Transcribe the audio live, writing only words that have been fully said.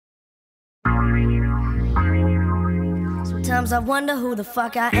Sometimes I wonder who the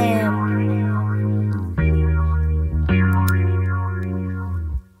fuck I am.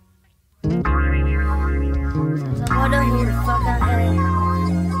 Sometimes I wonder who the fuck I am.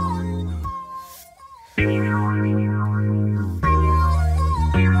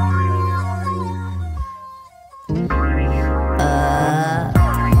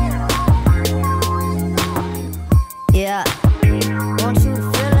 Yeah, want you to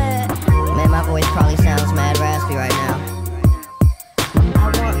feel it. Man, my voice probably sounds mad raspy right now. I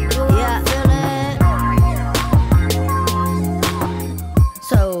want you to feel it.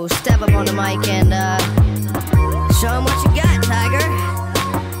 So step up on the mic and show 'em what you got, Tiger.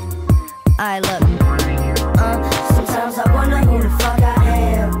 Alright, look. Sometimes I wonder who the fuck I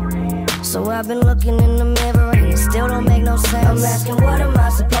am. So I've been looking in the mirror and it still don't make no sense. I'm asking, what am I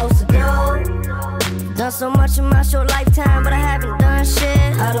supposed to do? Done so much in my short lifetime, but I haven't done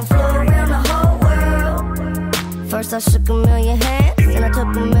shit. I done flew around the whole world. First I shook a million hands, then I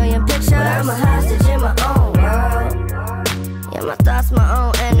took a million pictures. But I'm a hostage in my own world. Yeah, my thoughts my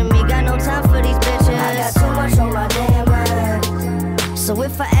own enemy. Got no time for these bitches. I got too much on my damn mind. So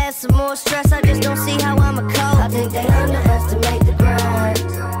if I add some more stress, I just don't see how I'ma cope. I think they underestimate the grind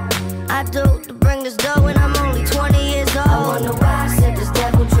I do to bring this dough when I'm only 20 years old. I wonder why I said this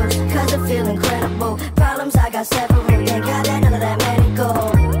devil juice, cause it feel incredible. Problems I got several, thank God that none of that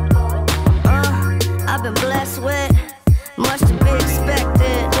medical. I've been blessed with much to be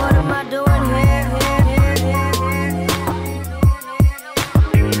expected. What am I doing here?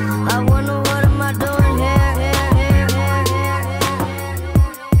 I wonder what am I doing here?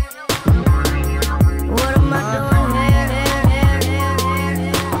 What am I doing here?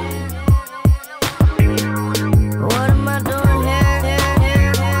 What am I doing here?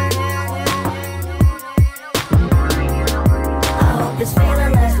 I hope this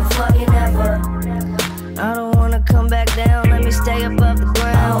feeling lasts for fucking ever. I don't wanna come back down, let me stay above the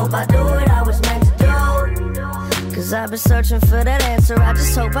ground. I hope I do what I was meant to do, cause I've been searching for that answer, I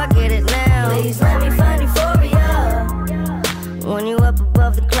just hope I get it now. Please let me find euphoria. When you up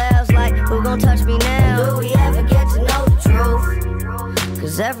above the clouds, like, who gon' touch me now? Do we ever get to know the truth?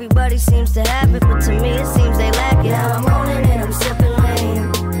 Cause everybody seems to have it, but to me it seems they lack it. Now I'm rolling and I'm sipping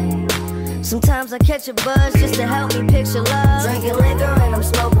lean. Sometimes I catch a buzz just to help me picture love. Drinking liquor and I'm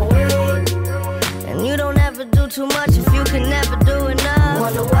smoking weed. And you don't ever do too much if you can never do enough.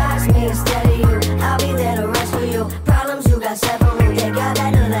 Wonder why it's me instead of you. I'll be there to rescue you. Problems you got several, they got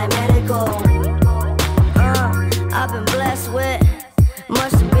that none of that medical. I've been blessed with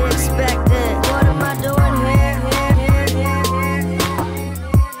much to be expected. What am I doing here?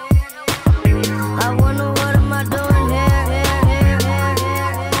 I wonder what am I doing here?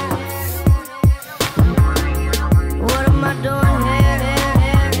 What am I doing here?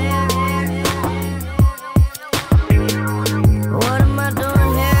 What am I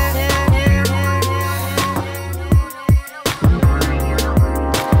doing here?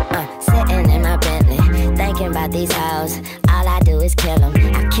 Sitting in my Bentley, thinking about these hoes. All I do is kill them.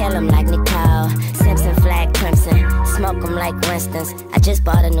 I kill them like Nicole. Simpson, Flag, Crimson, smoke them like Winston's. I just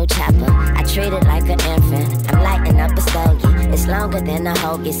bought a new chopper, I treat it like an infant. I'm lighting up a stogie, it's longer than a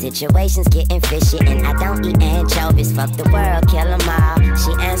hoagie. Situations getting fishy and I don't eat anchovies. Fuck the world, kill them all.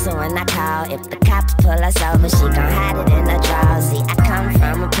 She answer when I call. If the cops pull us over, she gon' hide it in her drawers. See, I come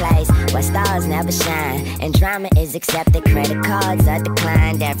from a place where stars never shine and drama is accepted, credit cards are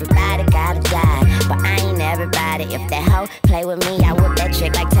declined. Everybody gotta die, but I ain't everybody. If that hoe play with me, I whip that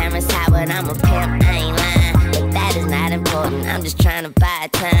trick like Terrence Howard. I'm a pimp, I ain't lying, but that is not important. I'm just trying to buy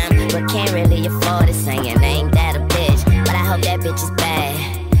time, but can't really afford it. Saying ain't that a bitch, but I hope that bitch is bad.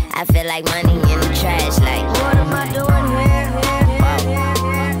 I feel like money in the trash, like what am I doing here?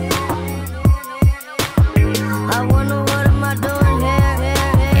 I wonder what am I doing here?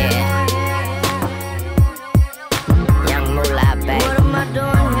 Yeah. Young Moolah, baby. What am I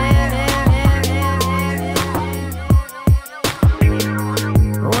doing here?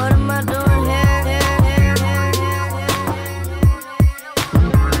 What am I doing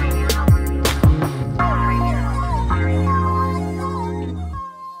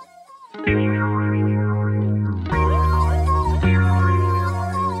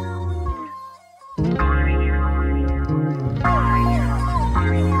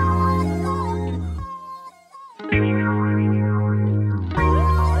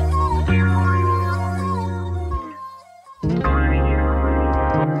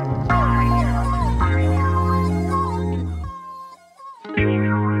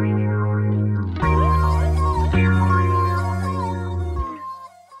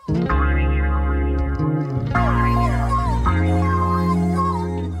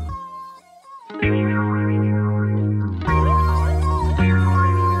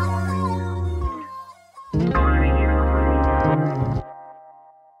Tiger.